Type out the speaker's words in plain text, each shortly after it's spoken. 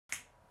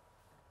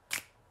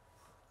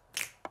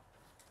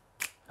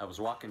I was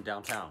walking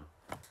downtown.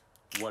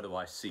 What do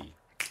I see?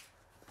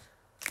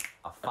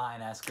 A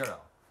fine-ass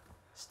girl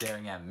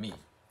staring at me.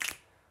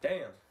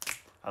 Damn.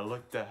 I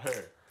looked at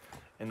her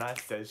and I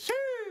said,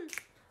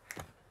 "Shit."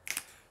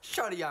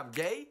 Shorty, I'm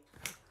gay,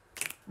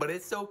 but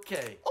it's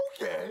okay.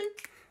 Okay.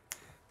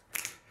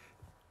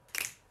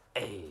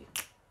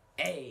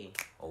 Hey,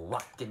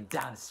 walking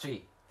down the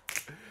street.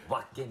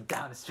 Walking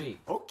down the street.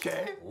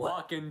 Okay.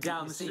 Walking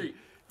down the see? street.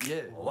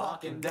 Yeah.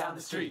 Walking down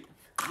the street.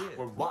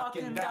 We're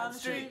walking down the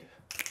street.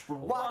 We're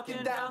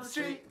walking down the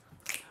street.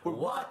 We're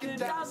walking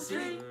down the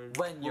street.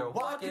 When you're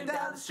walking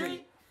down the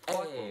street.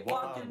 Hey,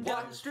 walking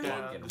down the street.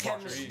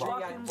 Chemistry,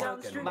 Walking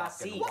down the street. my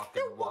seat.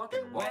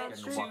 Walking Went to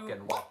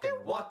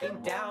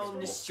walking down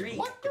the street.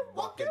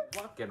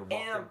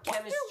 And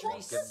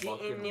chemistry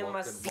sitting in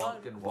my seat.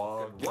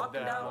 Walking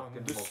down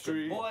the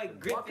street. Boy,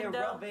 Griffin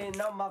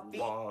rubbing on my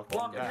feet.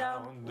 Walking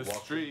down the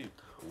street.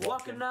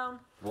 Walking down.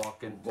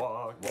 Walking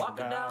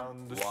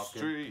Down the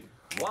street.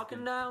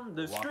 Walking down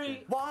the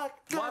street. Walk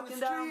down the Walking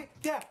down. street.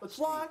 Yeah, let's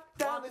walk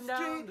down Walking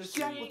down the the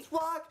street. Yeah, street. let's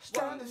walk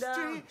down the Walking down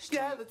street.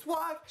 Yeah, let's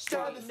walk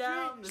down the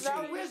down the street.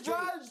 Now street. we're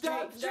running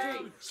down the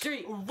street.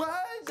 Street. We're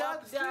running down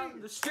Down the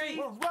the street. street.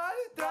 We're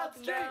running down the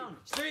Walking street. down.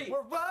 Street.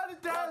 We're running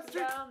down the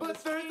street, down the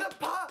but there's a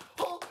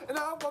pothole, and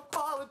I'm gonna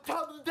fall and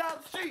tumbling down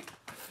the street.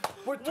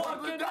 We're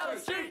tumbling down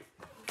the street.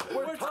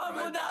 We're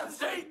tumbling down the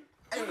street.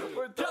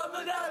 We're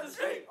tumbling down the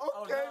street.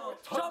 Okay, no. we're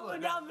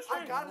tumbling down the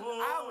street. I got an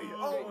owie.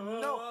 Oh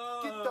no!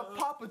 Get the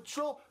Paw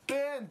Patrol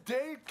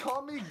Band-Aid.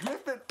 Call me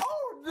Griffin.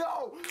 Oh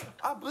no!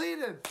 I'm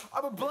bleeding.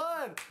 I'm a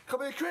blood. Call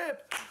me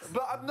Crip,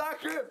 but I'm not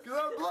Crip because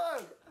I'm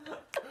blood.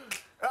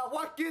 I'm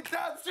walking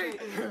down the street.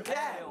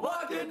 Yeah,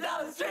 Walking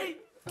down the street.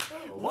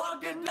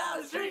 Walking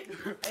down the street.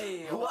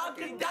 Hey,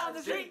 Walking down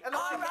the street. And I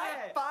see Alright.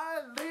 that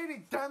fine lady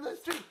down the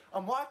street.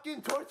 I'm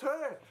walking towards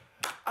her.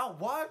 I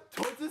walk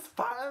towards this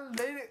fine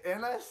lady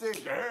and I say,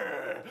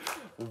 yeah.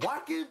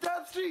 Walking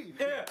down the street.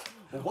 Yeah.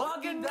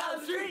 Walking down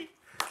the street.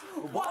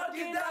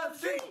 Walking down the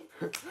street.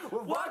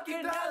 We're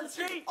walking down the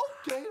street.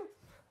 Okay.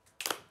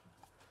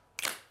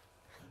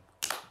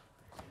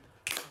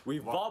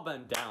 We've all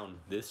been down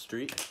this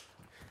street.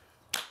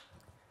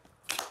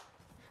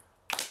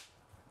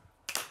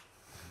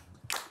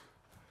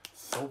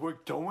 So we're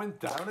going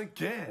down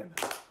again.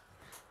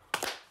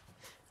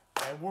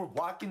 And we're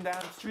walking down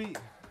the street.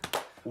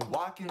 We're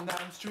walking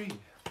down the street.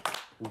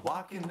 We're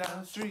walking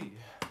down the street.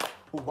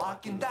 We're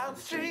walking down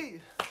the street.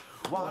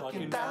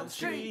 Walking down the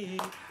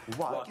street.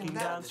 Walking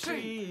down the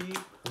street.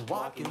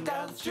 Walking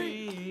down the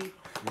street.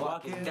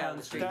 Walking down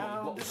the street.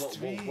 Down the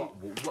street. Walking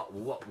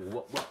down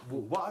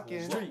the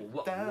street.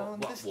 Walking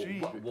down the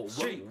street.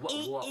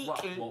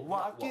 We're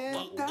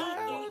walking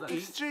down the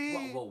street. We're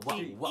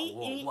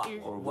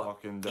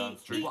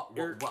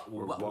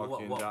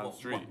walking down the street. We're walking down the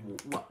street.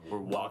 We're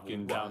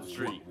walking down the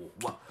street.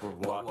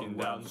 Walking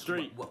down the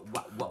street.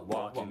 Walking down the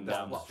street. Walking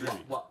down the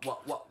street.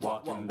 Walking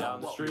down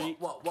the street.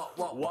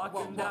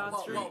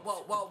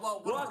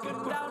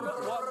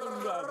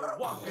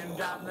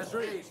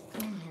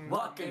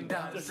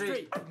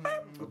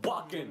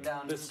 Walking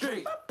down the street. Walking down the street. Walking down the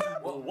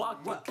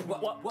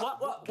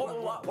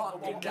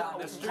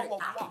street.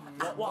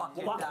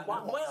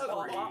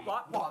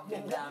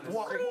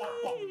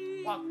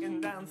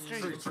 Walking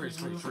down the street.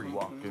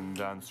 Walking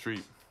down the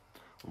street.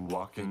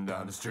 Walking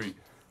down the street.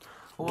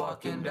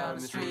 Walking down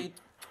the street.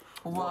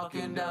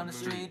 Walking down the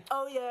street.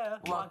 Oh yeah.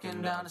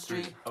 Walking down the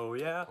street. Oh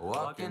yeah.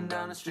 Walking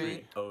down the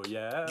street. Oh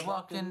yeah.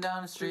 Walking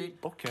down the street.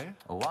 Okay.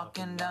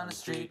 Walking down the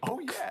street. Oh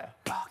yeah.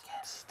 Walking.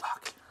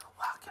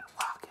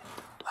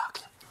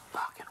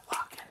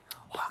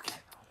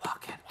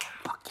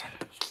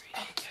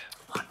 Hey,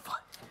 one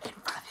foot in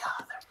front of the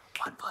other.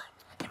 One foot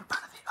in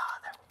front of the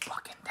other.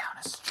 Walking down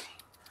the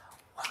street.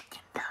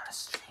 Walking down the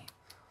street.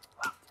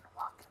 Walking.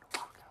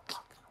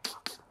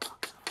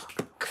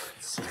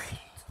 Street.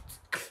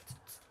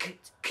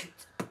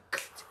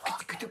 Walking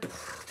down the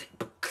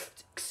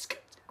motherfucking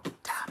street.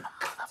 Down the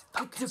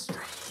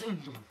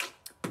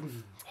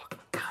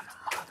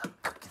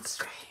motherfucking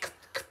street.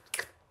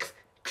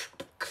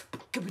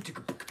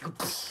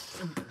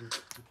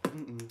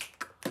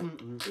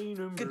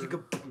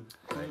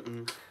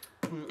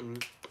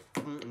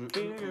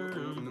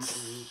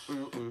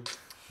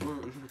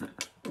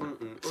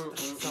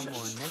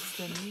 Someone next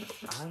to me?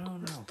 I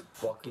don't know.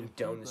 Walking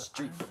down the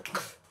street.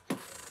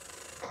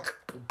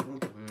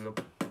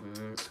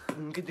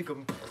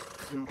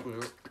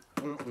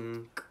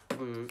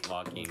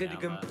 Walking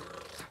down the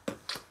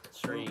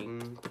street.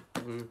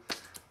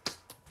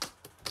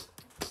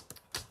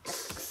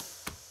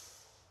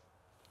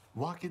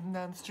 Walking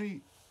down the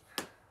street.